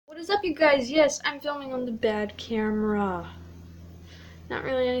is up, you guys? Yes, I'm filming on the bad camera. Not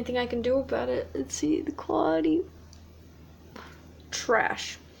really anything I can do about it. Let's see, the quality.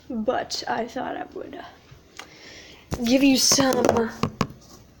 Trash. But I thought I would give you some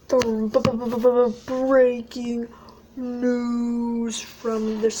breaking news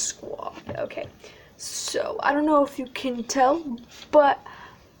from the squad. Okay, so I don't know if you can tell, but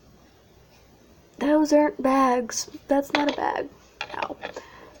those aren't bags. That's not a bag. Ow.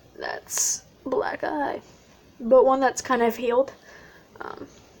 That's black eye. But one that's kind of healed. I've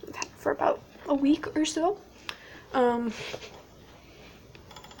had it for about a week or so.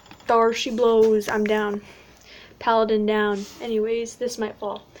 Dar she blows. I'm down. Paladin down. Anyways, this might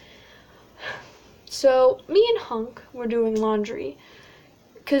fall. So, me and Hunk were doing laundry.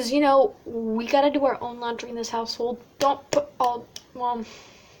 Because, you know, we gotta do our own laundry in this household. Don't put all, well,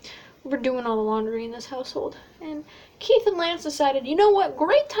 we're doing all the laundry in this household. And Keith and Lance decided, you know what,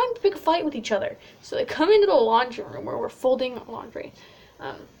 great time to pick a fight with each other. So they come into the laundry room where we're folding laundry.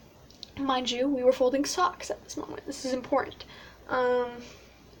 Mind you, we were folding socks at this moment. This is important.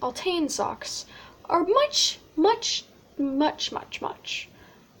 Altane socks are much,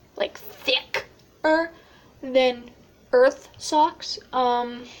 like, thicker than earth socks,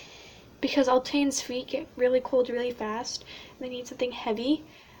 because Altane's feet get really cold really fast, and they need something heavy,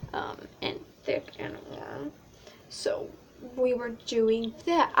 and thick and warm. So we were doing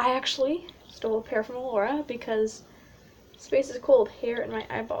that. I actually stole a pair from Laura because space is cold. Hair in my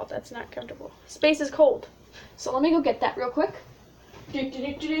eyeball. That's not comfortable. Space is cold. So let me go get that real quick.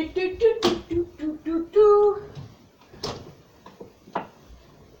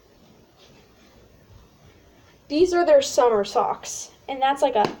 These are their summer socks, and that's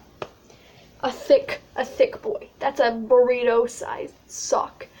like a thick boy. That's a burrito sized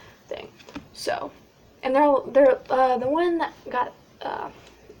sock thing. So, and they're the one that got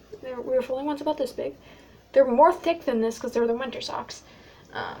we were folding ones about this big. They're more thick than this because they're the winter socks.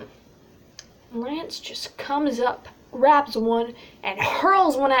 Lance just comes up, grabs one, and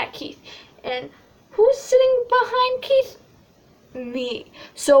hurls one at Keith. And who's sitting behind Keith? Me.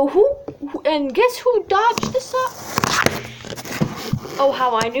 So and guess who dodged this up? Oh,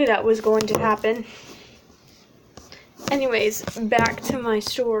 how I knew that was going to happen. Anyways, back to my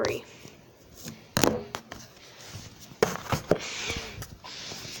story.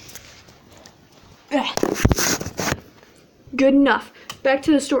 Good enough. Back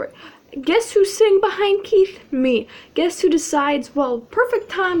to the story. Guess who's sitting behind Keith? Me. Guess who decides, well, perfect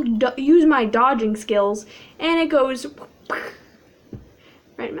time to use my dodging skills, and it goes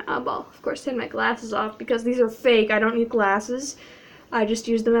right in my eyeball. Of course, I had my glasses off because these are fake. I don't need glasses. I just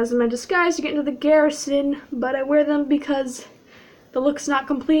use them as my disguise to get into the garrison, but I wear them because the look's not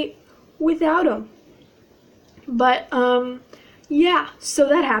complete without them. But, yeah, so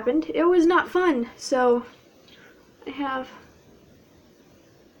that happened. It was not fun. So, I have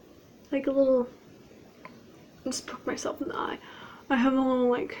like a little, just poke myself in the eye. I have a little,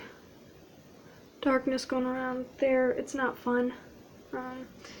 like, darkness going around there. It's not fun. And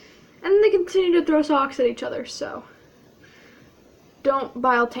they continue to throw socks at each other, so don't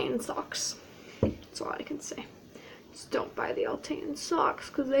buy Altane socks. That's all I can say. Just don't buy the Altane socks,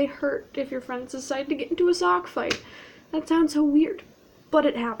 because they hurt if your friends decide to get into a sock fight. That sounds so weird, but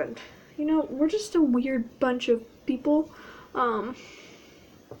it happened. You know, we're just a weird bunch of people.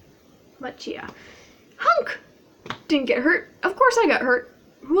 But yeah. Hunk didn't get hurt. Of course I got hurt.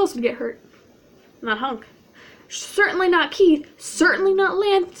 Who else would get hurt? Not Hunk. Certainly not Keith. Certainly not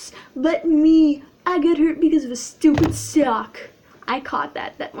Lance. But me. I got hurt because of a stupid sock. I caught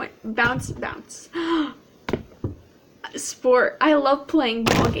that. That went bounce, bounce. Sport. I love playing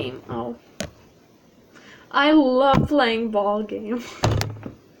ball game. Oh. I love playing ball game.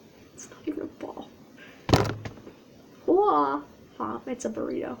 It's not even a ball. Whoa. It's a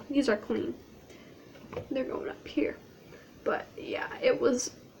burrito. These are clean. They're going up here. But yeah, it was.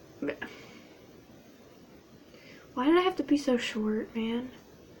 Why did I have to be so short, man?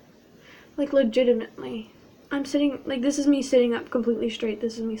 Like, legitimately. I'm sitting, like, this is me sitting up completely straight.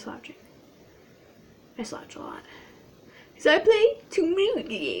 This is me slouching. I slouch a lot. Because I play too many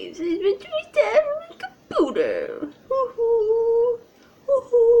games. I spent too much time on my computer. Woohoo!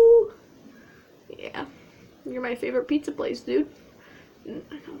 Woohoo! Yeah. You're my favorite pizza place, dude. No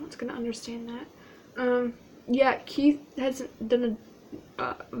one's gonna understand that. Yeah, Keith hasn't done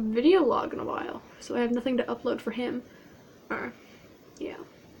a video log in a while, so I have nothing to upload for him. Yeah.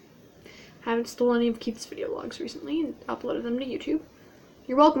 Haven't stolen any of Keith's video logs recently and uploaded them to YouTube.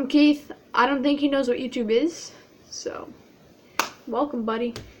 You're welcome, Keith. I don't think he knows what YouTube is, so welcome,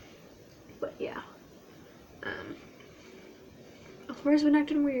 buddy. But yeah. Laura's been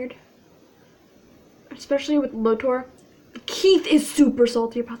acting weird. Especially with Lotor. Keith is super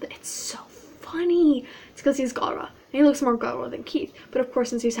salty about that. It's so funny. It's because he's Gara. And he looks more Gara than Keith. But of course,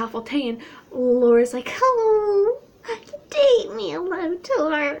 since he's half Altean, Laura's like, hello, date me,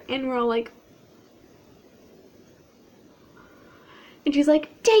 Lotor. And we're all like, and she's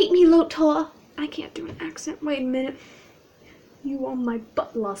like, date me, Lotor. I can't do an accent. Wait a minute. You are my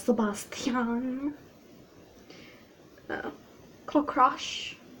butler, Sebastian.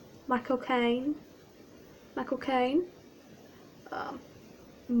 Crush. Michael Caine. Michael Caine.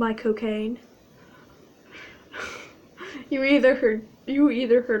 My cocaine. You either heard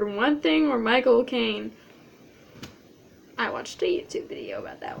one thing or Michael Caine. I watched a YouTube video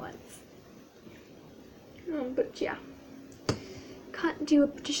about that once. But yeah. Can't do a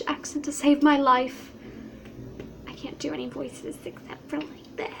British accent to save my life. I can't do any voices except for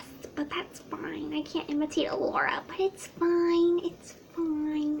like this. But that's fine. I can't imitate Laura, but it's fine. It's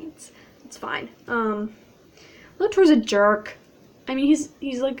fine. It's fine. Lotor's a jerk. I mean,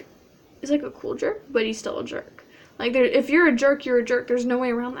 he's like a cool jerk, but he's still a jerk. Like, if you're a jerk, you're a jerk. There's no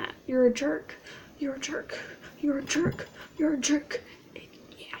way around that. You're a jerk. You're a jerk. You're a jerk. You're a jerk.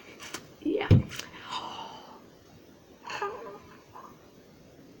 Yeah. Yeah.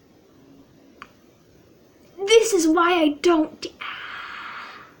 This is why I don't.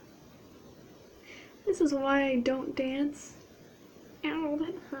 This is why I don't dance. Ow,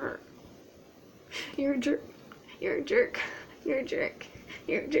 that hurt. You're a jerk. You're a jerk. You're a jerk.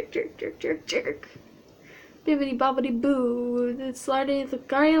 You're a jerk. Bibbidi bobbidi boo. It's sliding the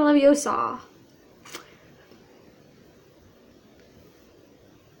Guardian Leviosa.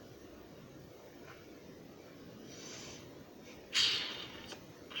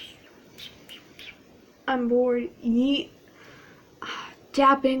 I'm bored. Yeet.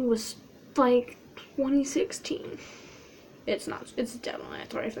 Dapping was like 2016. It's not. It's definitely not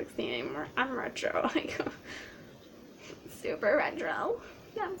 2016 anymore. I'm retro. Like, super retro.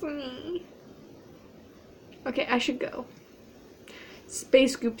 That's me. Okay, I should go.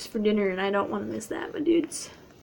 Space Scoops for dinner, and I don't want to miss that, my dudes.